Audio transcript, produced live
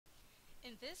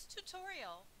this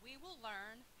tutorial, we will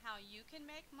learn how you can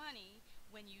make money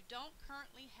when you don't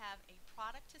currently have a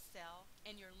product to sell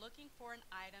and you're looking for an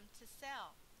item to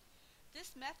sell.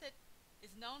 This method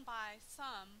is known by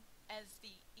some as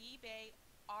the eBay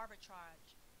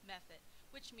arbitrage method,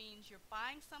 which means you're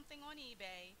buying something on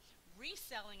eBay,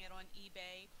 reselling it on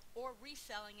eBay, or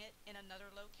reselling it in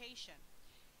another location.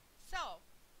 So,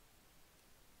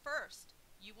 first,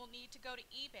 you will need to go to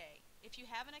eBay. If you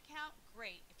have an account,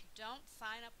 great. If you don't,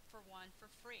 sign up for one for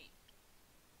free.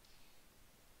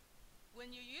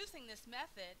 When you're using this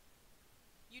method,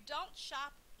 you don't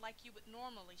shop like you would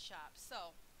normally shop.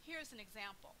 So, here's an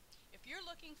example. If you're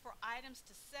looking for items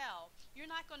to sell, you're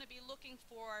not going to be looking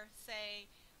for,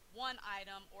 say, one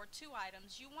item or two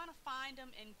items. You want to find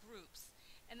them in groups.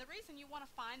 And the reason you want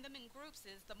to find them in groups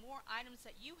is the more items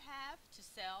that you have to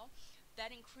sell,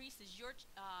 that increases your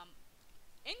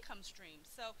income stream.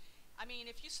 So, I mean,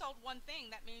 if you sold one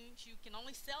thing, that means you can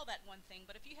only sell that one thing.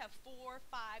 But if you have 4,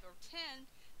 5, or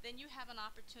 10, then you have an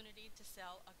opportunity to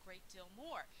sell a great deal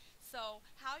more. So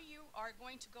how you are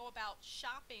going to go about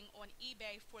shopping on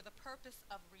eBay for the purpose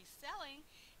of reselling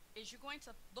is you're going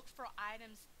to look for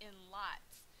items in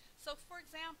lots. So for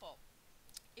example,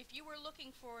 if you were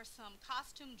looking for some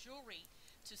costume jewelry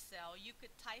to sell, you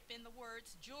could type in the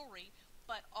words jewelry,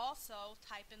 but also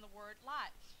type in the word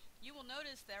lot. You will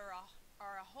notice there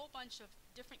are a whole bunch of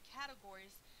different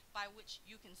categories by which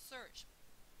you can search.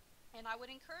 And I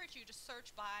would encourage you to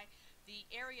search by the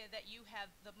area that you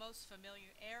have the most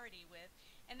familiarity with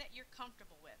and that you're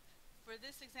comfortable with. For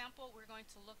this example, we're going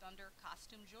to look under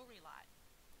costume jewelry lot.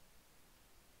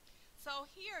 So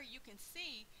here you can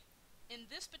see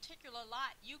in this particular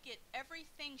lot you get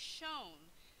everything shown.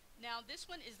 Now this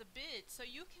one is a bid, so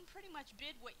you can pretty much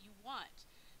bid what you want.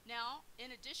 Now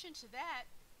in addition to that,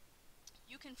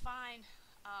 you can find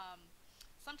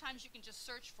sometimes you can just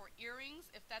search for earrings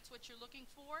if that's what you're looking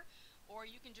for, or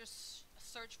you can just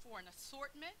search for an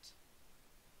assortment.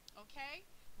 Okay,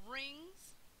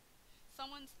 rings.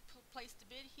 Someone's placed a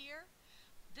bid here.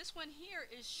 This one here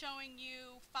is showing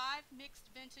you 5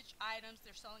 mixed vintage items.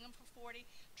 They're selling them for 40.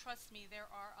 Trust me, there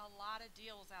are a lot of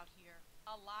deals out here.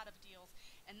 A lot of deals.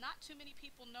 And not too many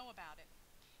people know about it.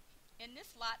 In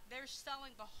this lot, they're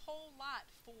selling the whole lot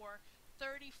for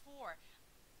 $34.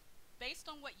 Based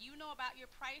on what you know about your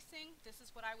pricing, this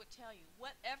is what I would tell you.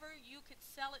 Whatever you could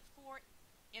sell it for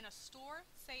in a store,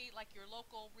 say like your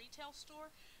local retail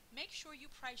store, make sure you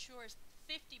price yours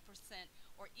 50%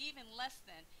 or even less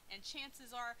than, and chances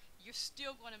are you're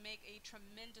still going to make a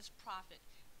tremendous profit.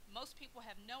 Most people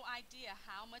have no idea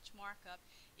how much markup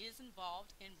is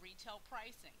involved in retail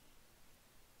pricing.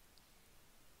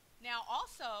 Now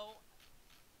also,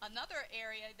 another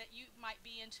area that you might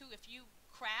be into, if you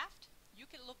craft, you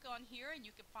can look on here and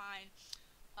you can find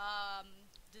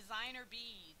designer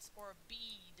beads or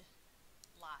bead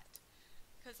lot,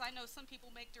 because I know some people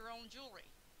make their own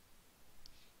jewelry.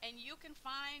 And you can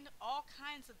find all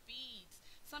kinds of beads.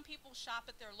 Some people shop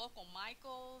at their local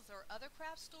Michael's or other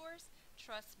craft stores.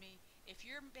 Trust me, if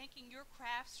you're making your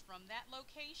crafts from that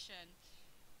location,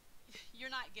 you're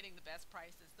not getting the best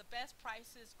prices. The best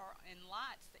prices are in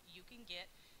lots that you can get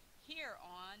here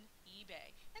on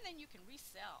eBay, and then you can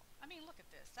resell. I mean, look at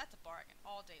this. That's a bargain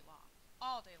all day long,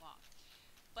 all day long.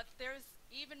 But there's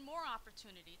even more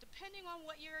opportunity depending on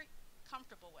what you're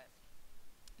comfortable with.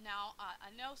 Now,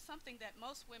 I know something that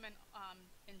most women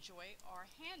enjoy are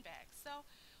handbags. So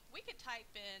we could type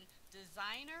in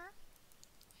designer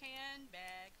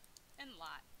handbag and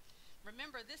lot.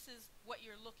 Remember, this is what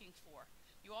you're looking for.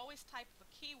 You always type the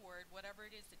keyword, whatever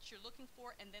it is that you're looking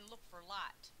for, and then look for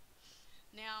lot.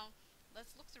 Now,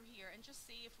 let's look through here and just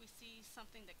see if we see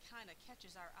something that kind of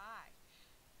catches our eye.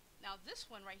 Now, this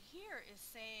one right here is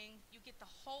saying you get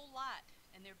the whole lot,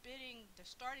 and they're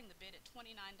starting the bid at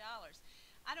 $29.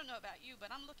 I don't know about you, but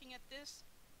I'm looking at this,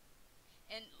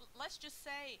 and let's just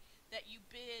say that you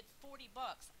bid 40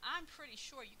 bucks. I'm pretty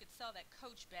sure you could sell that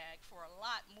Coach bag for a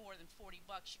lot more than 40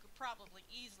 bucks. You could probably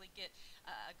easily get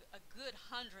a good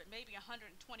 100, maybe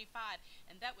 125,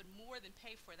 and that would more than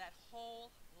pay for that whole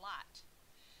lot.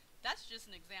 That's just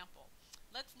an example.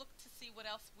 Let's look to see what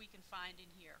else we can find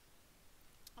in here.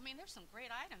 I mean, there's some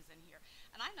great items in here.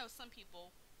 And I know some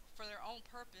people, for their own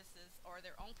purposes or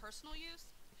their own personal use,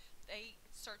 they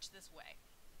search this way.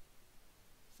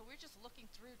 So we're just looking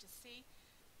through to see,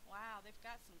 wow, they've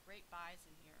got some great buys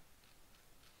in here.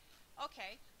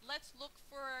 Okay, let's look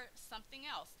for something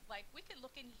else. Like we could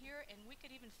look in here and we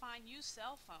could even find used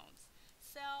cell phones.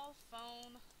 Cell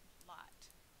phone lot.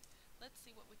 Let's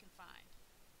see what we can find.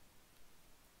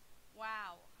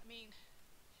 Wow, I mean,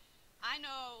 I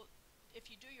know if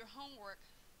you do your homework,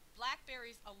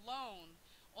 Blackberries alone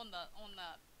On the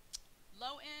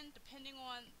low end, depending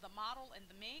on the model and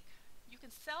the make, you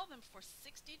can sell them for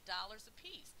 $60 a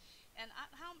piece. And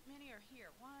how many are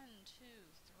here? 1, 2,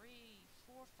 3,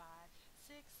 4, 5,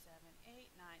 6, 7,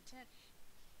 8, 9, 10.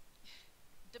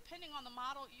 Depending on the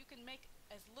model, you can make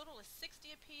as little as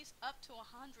 60 a piece up to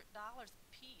 $100 a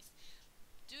piece.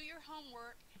 Do your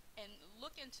homework and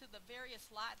look into the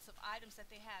various lots of items that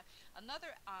they have.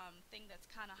 Another thing that's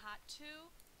kind of hot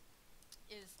too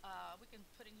is we can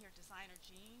put in here designer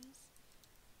jeans,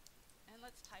 and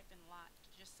let's type in lot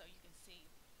just so you can see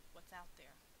what's out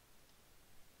there.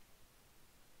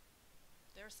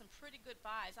 There are some pretty good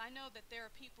buys. I know that there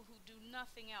are people who do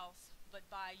nothing else but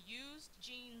buy used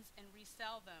jeans and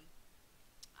resell them.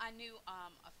 I knew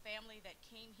a family that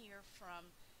came here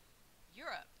from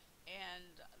Europe,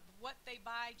 and what they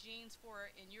buy jeans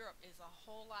for in Europe is a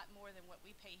whole lot more than what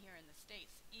we pay here in the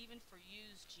States, even for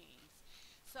used jeans.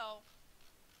 So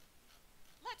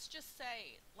let's just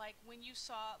say, like when you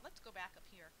saw, let's go back up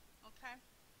here, okay?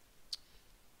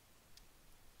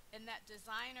 In that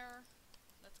designer,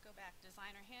 let's go back,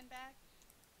 designer handbag,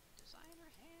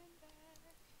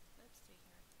 let's see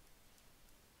here,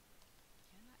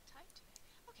 cannot type today.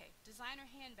 Okay, designer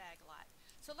handbag lot.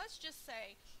 So let's just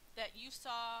say that you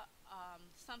saw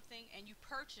something and you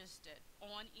purchased it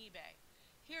on eBay.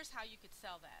 Here's how you could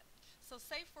sell that. So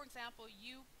say, for example,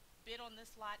 you bid on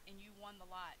this lot and you won the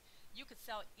lot. You could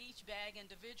sell each bag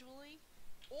individually,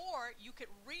 or you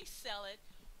could resell it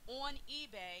on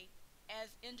eBay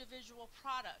as individual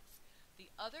products. The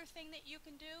other thing that you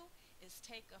can do is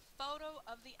take a photo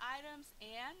of the items,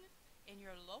 and in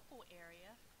your local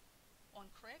area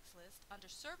on Craigslist under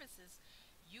services,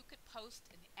 you could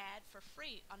post an ad for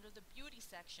free under the beauty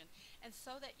section. And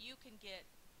so that you can get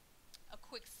a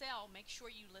quick sale, make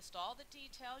sure you list all the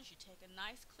details, you take a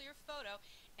nice clear photo,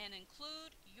 and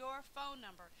include your phone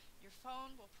number. Your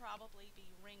phone will probably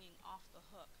be ringing off the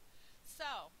hook.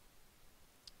 So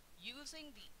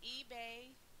using the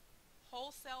eBay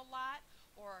wholesale lot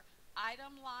or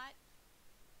item lot,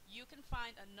 you can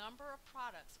find a number of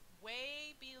products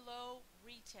way below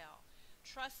retail.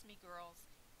 Trust me,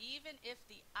 girls, even if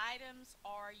the items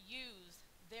are used,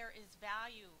 there is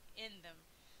value in them.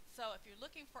 So if you're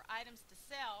looking for items to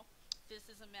sell, this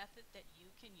is a method that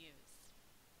you can use.